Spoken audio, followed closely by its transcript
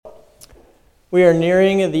We are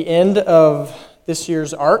nearing the end of this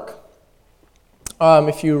year's arc.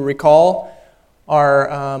 If you recall,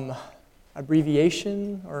 our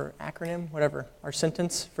abbreviation or acronym, whatever, our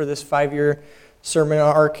sentence for this 5-year sermon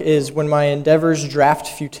arc is, "When my endeavors draft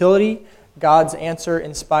futility, God's answer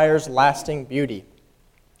inspires lasting beauty."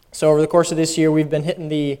 So over the course of this year, we've been hitting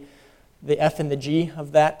the F and the G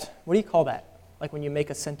of that. What do you call that? Like when you make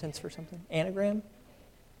a sentence for something? Anagram?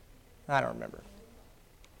 I don't remember.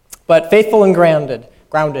 But faithful and grounded,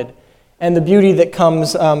 and the beauty that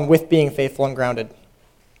comes with being faithful and grounded.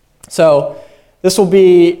 So this will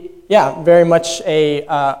be, very much a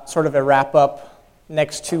sort of a wrap-up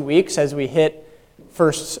next 2 weeks as we hit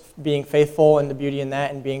first being faithful and the beauty in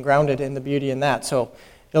that, and being grounded in the beauty in that. So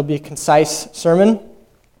it'll be a concise sermon,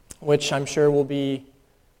 which I'm sure will be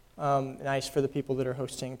nice for the people that are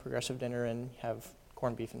hosting Progressive Dinner and have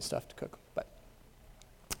corned beef and stuff to cook. But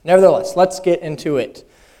nevertheless, let's get into it.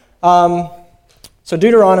 So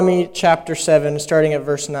Deuteronomy chapter 7, starting at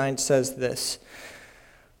verse 9, says this: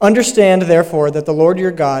 "Understand, therefore, that the Lord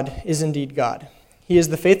your God is indeed God. He is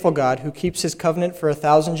the faithful God who keeps his covenant for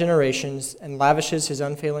 1,000 generations and lavishes his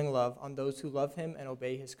unfailing love on those who love him and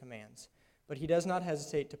obey his commands. But he does not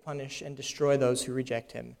hesitate to punish and destroy those who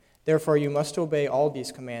reject him. Therefore you must obey all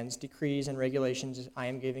these commands, decrees, and regulations I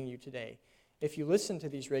am giving you today. If you listen to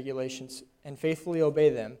these regulations and faithfully obey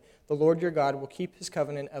them, the Lord your God will keep his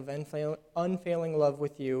covenant of unfailing love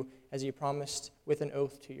with you, as he promised with an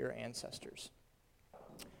oath to your ancestors."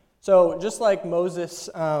 So just like Moses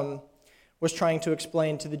was trying to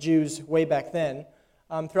explain to the Jews way back then,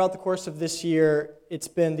 throughout the course of this year, it's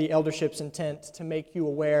been the eldership's intent to make you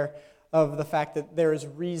aware of the fact that there is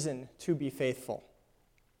reason to be faithful.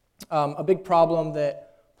 A big problem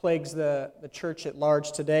that plagues the church at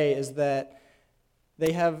large today is that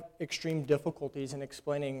they have extreme difficulties in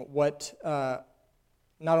explaining what,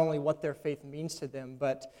 not only what their faith means to them,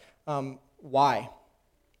 but why.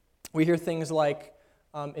 We hear things like,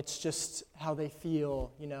 it's just how they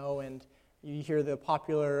feel, and you hear the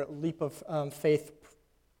popular leap of faith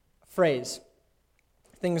phrase.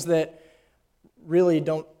 Things that really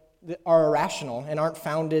are irrational and aren't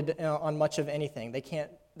founded on much of anything.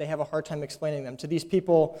 They have a hard time explaining them. To these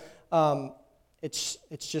people, it's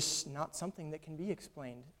just not something that can be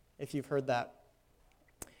explained, if you've heard that.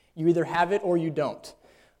 You either have it or you don't.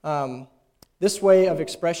 This way of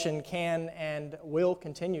expression can and will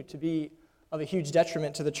continue to be of a huge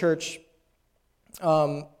detriment to the church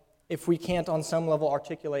if we can't on some level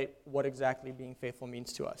articulate what exactly being faithful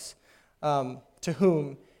means to us, to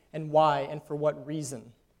whom and why and for what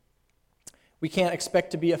reason. We can't expect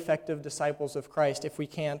to be effective disciples of Christ if we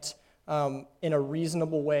can't, in a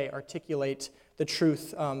reasonable way, articulate the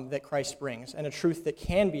truth that Christ brings, and a truth that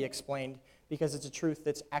can be explained because it's a truth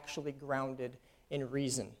that's actually grounded in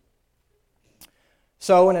reason.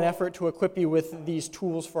 So in an effort to equip you with these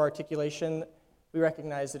tools for articulation, we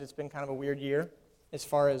recognize that it's been kind of a weird year as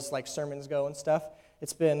far as like sermons go and stuff.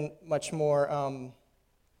 It's been much more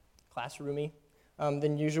classroomy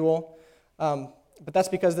than usual. But that's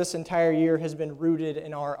because this entire year has been rooted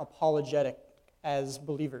in our apologetic as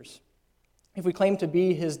believers. If we claim to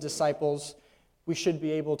be his disciples, we should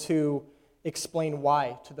be able to explain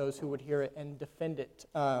why to those who would hear it and defend it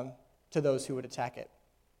to those who would attack it.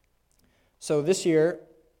 So this year,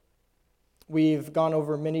 we've gone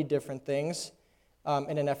over many different things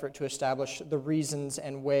in an effort to establish the reasons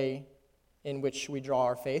and way in which we draw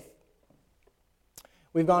our faith.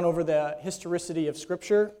 We've gone over the historicity of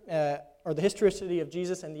Scripture, or the historicity of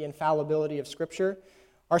Jesus and the infallibility of Scripture.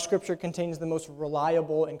 Our Scripture contains the most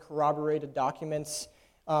reliable and corroborated documents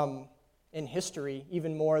in history,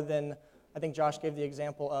 even more than, I think Josh gave the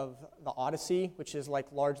example of the Odyssey, which is like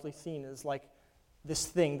largely seen as like this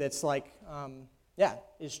thing that's like,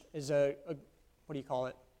 is a what do you call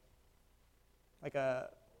it? Like a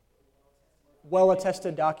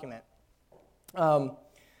well-attested document.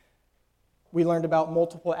 We learned about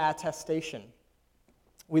multiple attestation.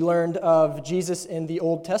 We learned of Jesus in the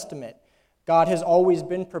Old Testament. God has always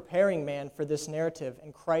been preparing man for this narrative,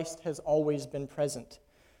 and Christ has always been present.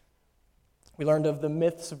 We learned of the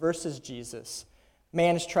myths versus Jesus.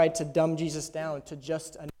 Man has tried to dumb Jesus down to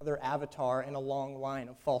just another avatar in a long line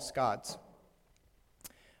of false gods.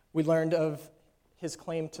 We learned of his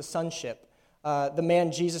claim to sonship. The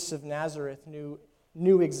man Jesus of Nazareth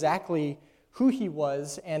knew exactly who he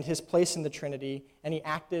was and his place in the Trinity, and he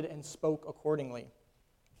acted and spoke accordingly.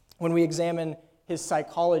 When we examine his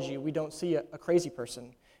psychology, we don't see a crazy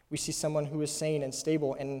person. We see someone who is sane and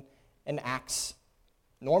stable and acts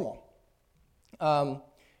normal.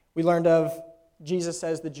 We learned of Jesus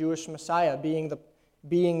as the Jewish Messiah, being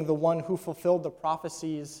the one who fulfilled the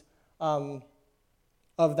prophecies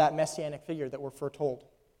of that messianic figure that we're foretold.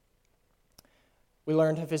 We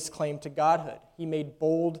learned of his claim to godhood. He made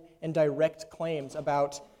bold and direct claims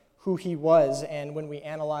about who he was, and when we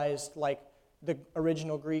analyzed like the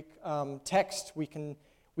original Greek text, we can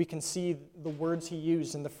see the words he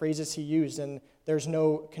used and the phrases he used, and there's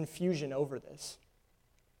no confusion over this.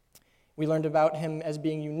 We learned about him as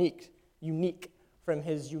being unique from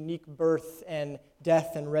his unique birth and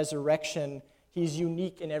death and resurrection. He's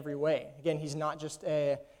unique in every way. Again, he's not just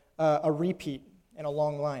a repeat in a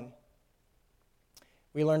long line.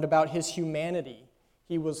 We learned about his humanity.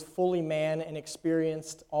 He was fully man and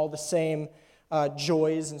experienced all the same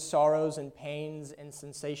joys and sorrows and pains and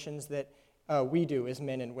sensations that we do as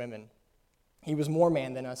men and women. He was more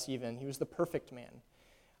man than us even. He was the perfect man.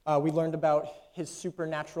 We learned about his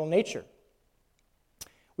supernatural nature.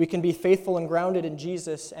 We can be faithful and grounded in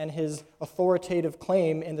Jesus and his authoritative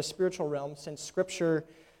claim in the spiritual realm, since Scripture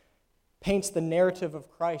paints the narrative of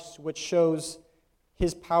Christ, which shows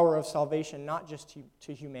his power of salvation not just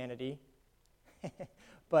to humanity,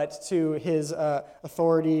 but to his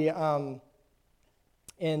authority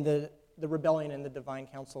in the rebellion and the divine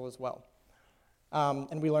council as well.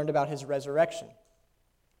 And we learned about his resurrection.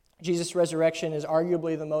 Jesus' resurrection is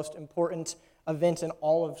arguably the most important event in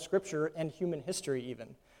all of Scripture and human history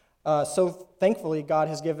even. So thankfully, God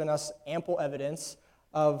has given us ample evidence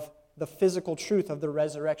of the physical truth of the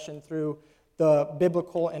resurrection through the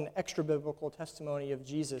biblical and extra-biblical testimony of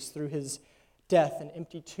Jesus, through his death and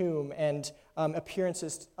empty tomb and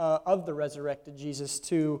appearances of the resurrected Jesus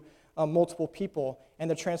to multiple people,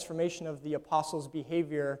 and the transformation of the apostles'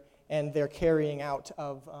 behavior and their carrying out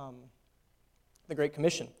of the Great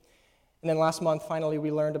Commission. And then last month, finally,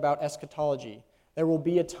 we learned about eschatology. There will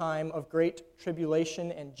be a time of great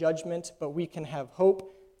tribulation and judgment, but we can have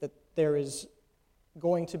hope that there is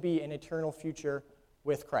going to be an eternal future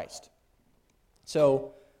with Christ.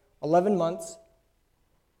 So, 11 months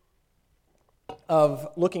of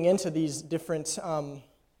looking into these different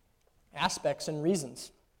aspects and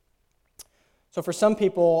reasons. So for some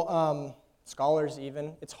people, scholars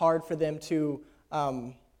even, it's hard for them to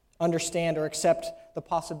understand or accept the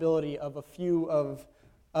possibility of a few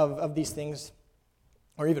of these things,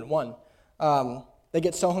 or even one. They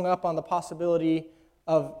get so hung up on the possibility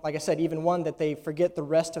of, like I said, even one, that they forget the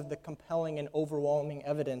rest of the compelling and overwhelming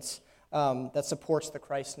evidence that supports the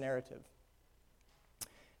Christ narrative.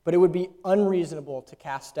 But it would be unreasonable to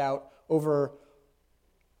cast doubt over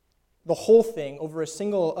the whole thing, over a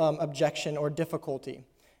single objection or difficulty.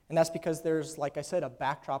 And that's because there's, like I said, a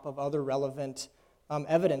backdrop of other relevant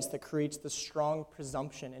evidence that creates the strong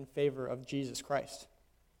presumption in favor of Jesus Christ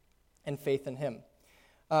and faith in him.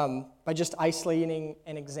 By just isolating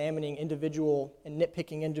and examining individual and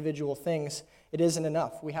nitpicking individual things, it isn't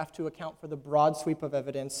enough. We have to account for the broad sweep of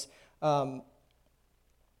evidence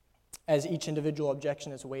as each individual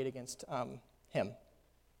objection is weighed against him.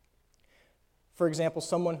 For example,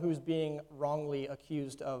 someone who's being wrongly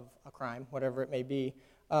accused of a crime, whatever it may be,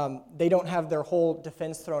 they don't have their whole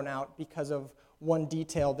defense thrown out because of one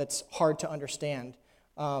detail that's hard to understand,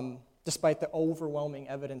 despite the overwhelming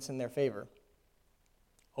evidence in their favor.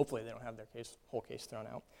 Hopefully they don't have their whole case thrown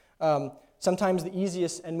out. Sometimes the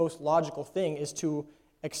easiest and most logical thing is to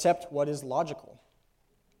accept what is logical,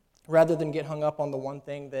 rather than get hung up on the one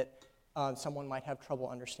thing that someone might have trouble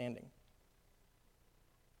understanding.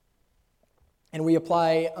 And we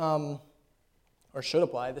apply, or should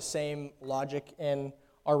apply, the same logic in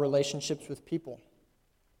our relationships with people.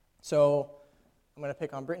 So I'm going to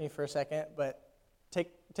pick on Brittany for a second, but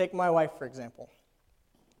take my wife, for example.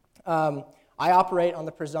 I operate on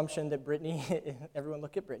the presumption that Brittany, everyone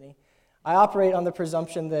look at Brittany, I operate on the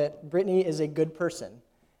presumption that Brittany is a good person.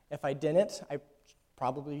 If I didn't, I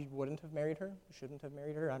probably wouldn't have married her, shouldn't have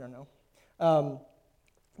married her, I don't know.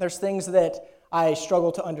 There's things that I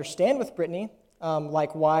struggle to understand with Brittany,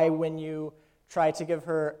 like why when you try to give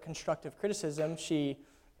her constructive criticism, she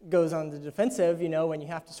goes on the defensive, when you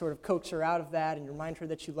have to sort of coax her out of that and remind her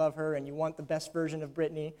that you love her and you want the best version of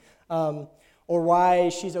Brittany, or why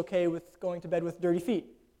she's okay with going to bed with dirty feet.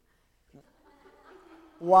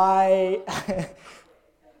 Why,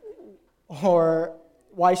 or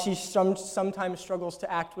why she sometimes struggles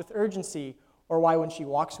to act with urgency, or why when she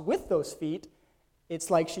walks with those feet, it's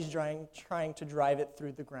like she's trying to drive it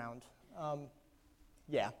through the ground.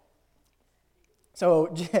 Yeah.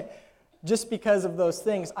 So just because of those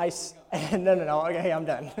things, no, okay, I'm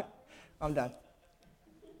done. I'm done.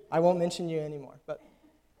 I won't mention you anymore. But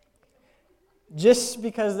just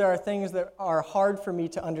because there are things that are hard for me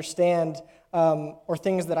to understand, or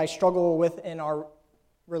things that I struggle with in our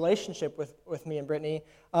relationship with me and Brittany,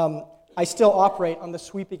 I still operate on the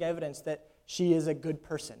sweeping evidence that she is a good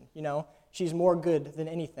person, She's more good than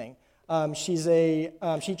anything. She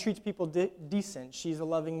treats people decent. She's a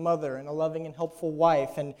loving mother and a loving and helpful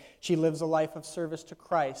wife, and she lives a life of service to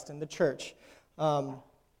Christ and the church. I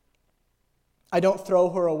don't throw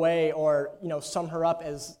her away or sum her up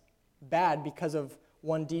as bad because of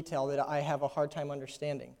one detail that I have a hard time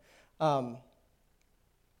understanding.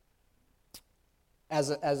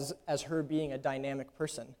 As her being a dynamic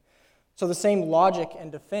person. So the same logic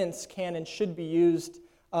and defense can and should be used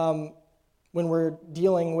when we're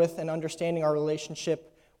dealing with and understanding our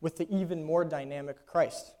relationship with the even more dynamic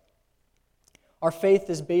Christ. Our faith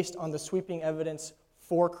is based on the sweeping evidence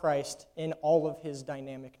for Christ in all of his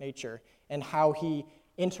dynamic nature and how he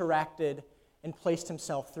interacted and placed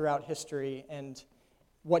himself throughout history and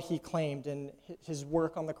what he claimed and his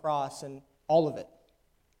work on the cross and all of it.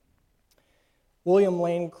 William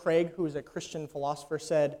Lane Craig, who is a Christian philosopher,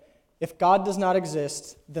 said, "If God does not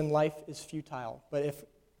exist, then life is futile. But if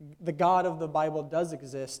the God of the Bible does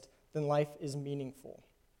exist, then life is meaningful."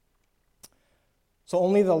 So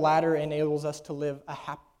only the latter enables us to live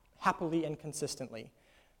happily and consistently.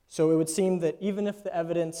 So it would seem that even if the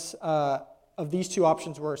evidence of these two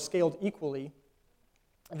options were scaled equally,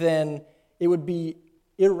 then it would be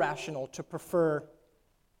irrational to prefer,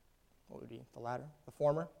 what would be the latter? The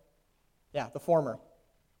former? Yeah, the former.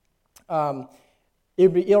 It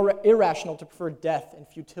would be irrational to prefer death and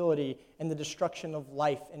futility and the destruction of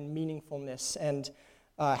life and meaningfulness and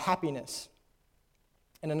happiness.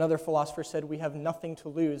 And another philosopher said, we have nothing to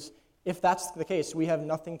lose. If that's the case, we have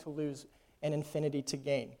nothing to lose and infinity to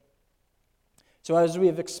gain. So as we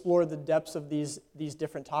have explored the depths of these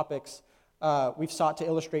different topics, we've sought to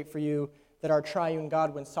illustrate for you that our triune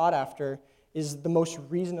God, when sought after, is the most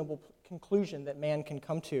reasonable conclusion that man can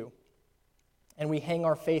come to. And we hang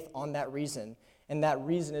our faith on that reason. And that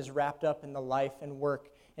reason is wrapped up in the life and work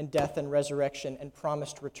and death and resurrection and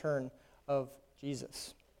promised return of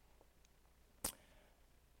Jesus.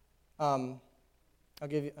 I'll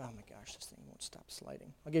give you, oh my gosh, this thing won't stop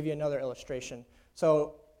sliding. I'll give you another illustration.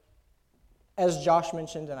 So, as Josh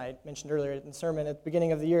mentioned, and I mentioned earlier in the sermon, at the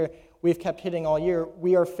beginning of the year, we've kept hitting all year,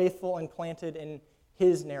 we are faithful and planted in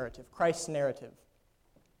his narrative, Christ's narrative.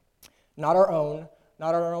 Not our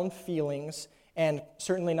own feelings, and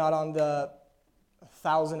certainly not on the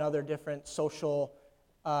 1,000 other different social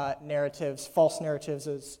narratives, false narratives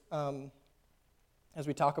as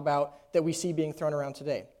we talk about, that we see being thrown around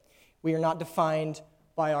today. We are not defined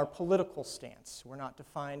by our political stance. We're not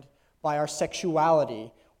defined by our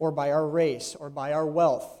sexuality or by our race or by our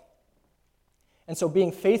wealth. And so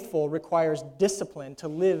being faithful requires discipline to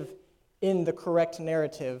live in the correct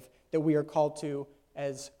narrative that we are called to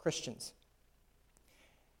as Christians.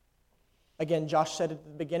 Again, Josh said at the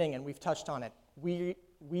beginning, and we've touched on it,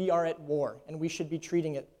 we are at war, and we should be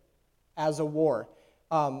treating it as a war.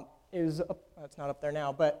 It's not up there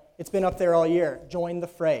now, but it's been up there all year. Join the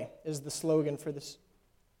fray is the slogan for this.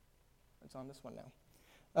 It's on this one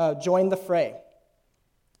now. Join the fray.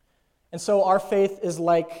 And so our faith is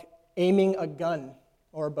like aiming a gun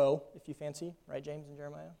or a bow, if you fancy, right, James and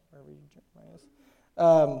Jeremiah? Wherever Jeremiah is.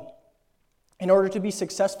 In order to be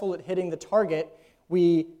successful at hitting the target,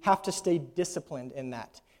 we have to stay disciplined in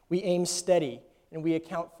that. We aim steady, and we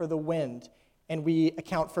account for the wind, and we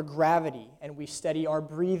account for gravity, and we steady our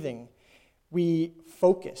breathing. We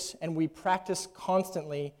focus, and we practice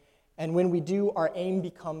constantly, and when we do, our aim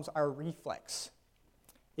becomes our reflex.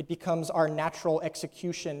 It becomes our natural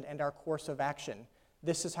execution and our course of action.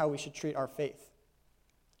 This is how we should treat our faith.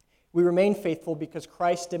 We remain faithful because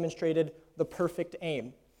Christ demonstrated the perfect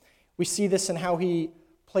aim. We see this in how he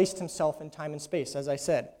placed himself in time and space, as I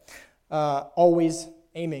said, always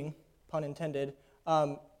aiming, pun intended,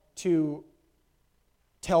 to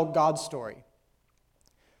tell God's story.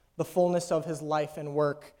 The fullness of his life and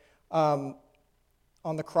work on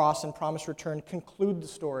the cross and promised return conclude the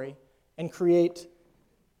story and create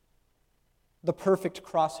the perfect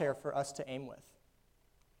crosshair for us to aim with.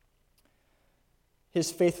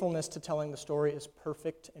 His faithfulness to telling the story is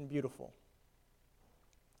perfect and beautiful.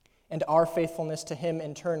 And our faithfulness to him,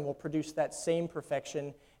 in turn, will produce that same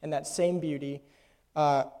perfection and that same beauty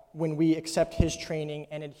when we accept his training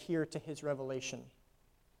and adhere to his revelation.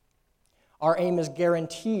 Our aim is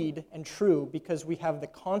guaranteed and true because we have the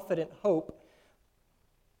confident hope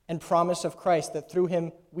and promise of Christ that through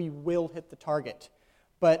him we will hit the target.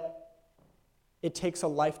 But it takes a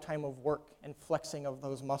lifetime of work and flexing of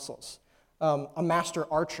those muscles. A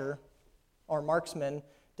master archer or marksman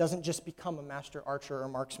doesn't just become a master archer or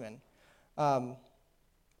marksman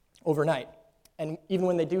overnight. And even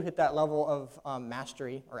when they do hit that level of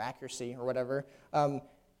mastery or accuracy or whatever,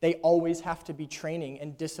 they always have to be training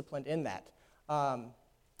and disciplined in that.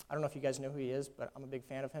 I don't know if you guys know who he is, but I'm a big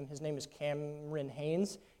fan of him. His name is Cameron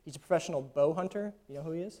Haynes. He's a professional bow hunter. You know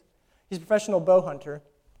who he is? He's a professional bow hunter.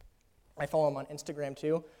 I follow him on Instagram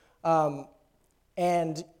too.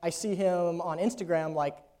 And I see him on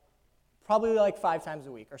Instagram probably 5 times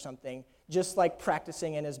a week or something, just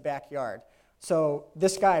practicing in his backyard. So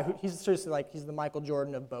this guy, he's seriously he's the Michael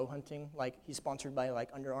Jordan of bow hunting. He's sponsored by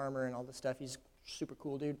Under Armour and all this stuff. He's super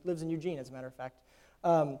cool dude. Lives in Eugene, as a matter of fact.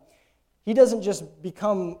 He doesn't just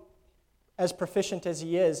become as proficient as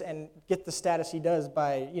he is and get the status he does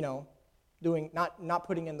by, doing not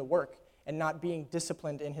putting in the work and not being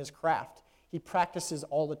disciplined in his craft. He practices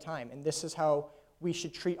all the time, and this is how we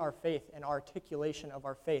should treat our faith and articulation of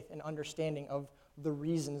our faith and understanding of the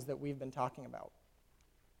reasons that we've been talking about.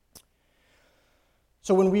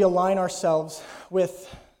 So when we align ourselves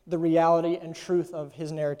with the reality and truth of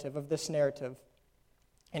his narrative, of this narrative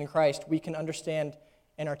in Christ, we can understand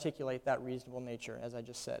and articulate that reasonable nature, as I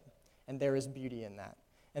just said. And there is beauty in that.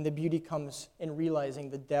 And the beauty comes in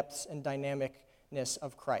realizing the depths and dynamicness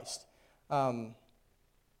of Christ,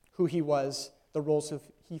 who he was, the roles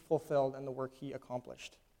he fulfilled, and the work he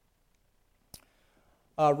accomplished.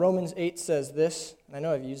 Romans 8 says this, and I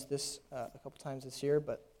know I've used this a couple times this year,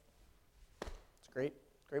 but it's great.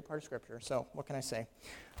 It's a great part of Scripture, so what can I say?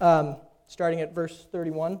 Starting at verse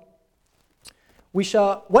 31.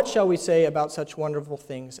 What shall we say about such wonderful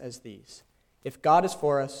things as these? If God is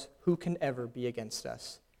for us, who can ever be against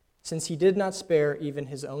us? Since he did not spare even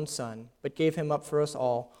his own son, but gave him up for us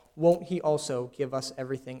all, won't he also give us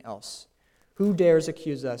everything else? Who dares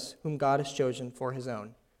accuse us, whom God has chosen for his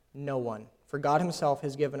own? No one, for God himself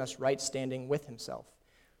has given us right standing with himself.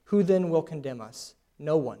 Who then will condemn us?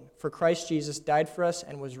 No one, for Christ Jesus died for us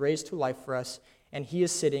and was raised to life for us, and he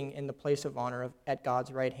is sitting in the place of honor at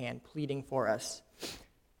God's right hand, pleading for us.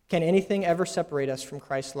 Can anything ever separate us from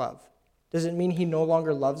Christ's love? Does it mean he no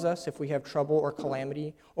longer loves us if we have trouble or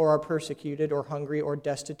calamity, or are persecuted, or hungry, or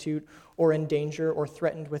destitute, or in danger, or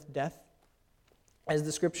threatened with death? As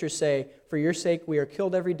the scriptures say, for your sake we are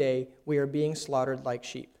killed every day, we are being slaughtered like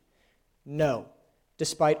sheep. No,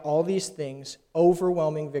 despite all these things,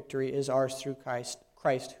 overwhelming victory is ours through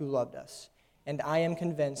Christ who loved us. And I am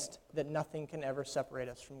convinced that nothing can ever separate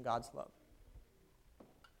us from God's love.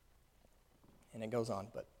 And it goes on,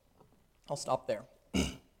 but I'll stop there.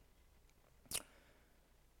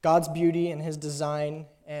 God's beauty and his design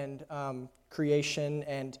and creation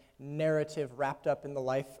and narrative wrapped up in the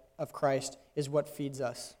life of Christ is what feeds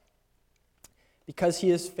us. Because he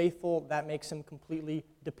is faithful, that makes him completely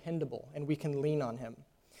dependable, and we can lean on him.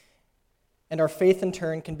 And our faith, in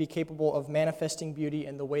turn, can be capable of manifesting beauty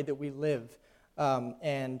in the way that we live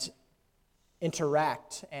and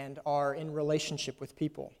interact and are in relationship with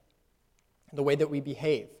people, the way that we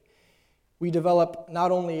behave. We develop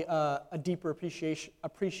not only a deeper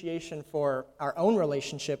appreciation for our own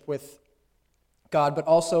relationship with God, but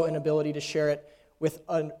also an ability to share it with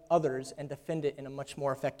others and defend it in a much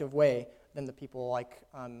more effective way than the people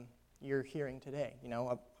you're hearing today,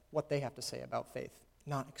 what they have to say about faith.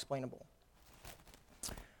 Not explainable.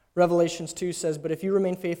 Revelations 2 says, but if you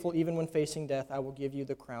remain faithful even when facing death, I will give you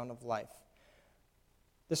the crown of life.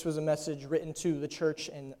 This was a message written to the church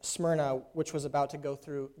in Smyrna, which was about to go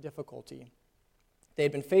through difficulty. They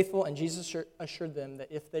had been faithful, and Jesus assured them that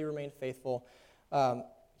if they remained faithful,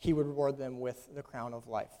 he would reward them with the crown of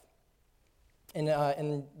life. In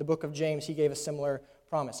the book of James, he gave a similar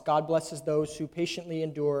promise. God blesses those who patiently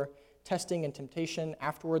endure testing and temptation.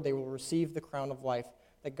 Afterward, they will receive the crown of life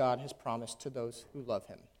that God has promised to those who love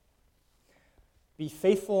him. Be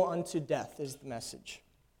faithful unto death is the message.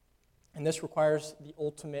 And this requires the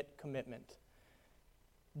ultimate commitment.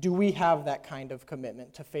 Do we have that kind of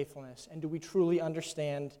commitment to faithfulness? And do we truly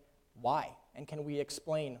understand why? And can we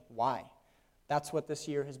explain why? That's what this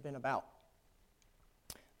year has been about.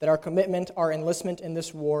 That our commitment, our enlistment in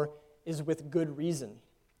this war is with good reason.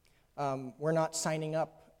 We're not signing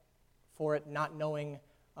up for it not knowing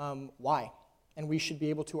why. And we should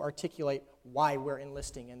be able to articulate why we're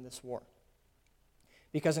enlisting in this war.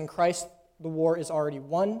 Because in Christ, the war is already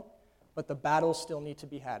won, but the battles still need to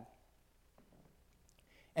be had.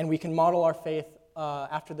 And we can model our faith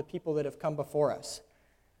after the people that have come before us.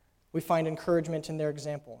 We find encouragement in their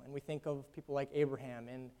example, and we think of people like Abraham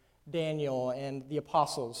and Daniel and the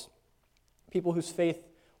apostles, people whose faith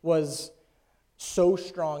was so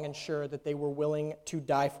strong and sure that they were willing to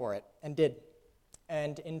die for it, and did,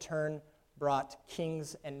 and in turn brought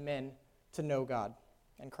kings and men to know God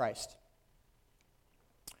and Christ.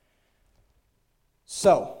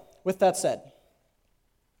 So, with that said,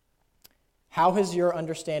 how has your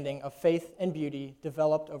understanding of faith and beauty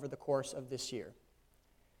developed over the course of this year?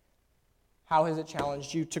 How has it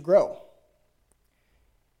challenged you to grow?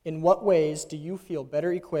 In what ways do you feel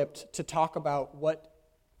better equipped to talk about what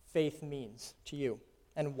faith means to you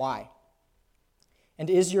and why? And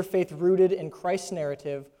is your faith rooted in Christ's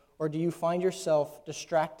narrative, or do you find yourself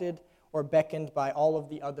distracted or beckoned by all of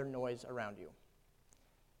the other noise around you?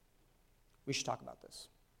 We should talk about this.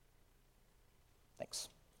 Thanks.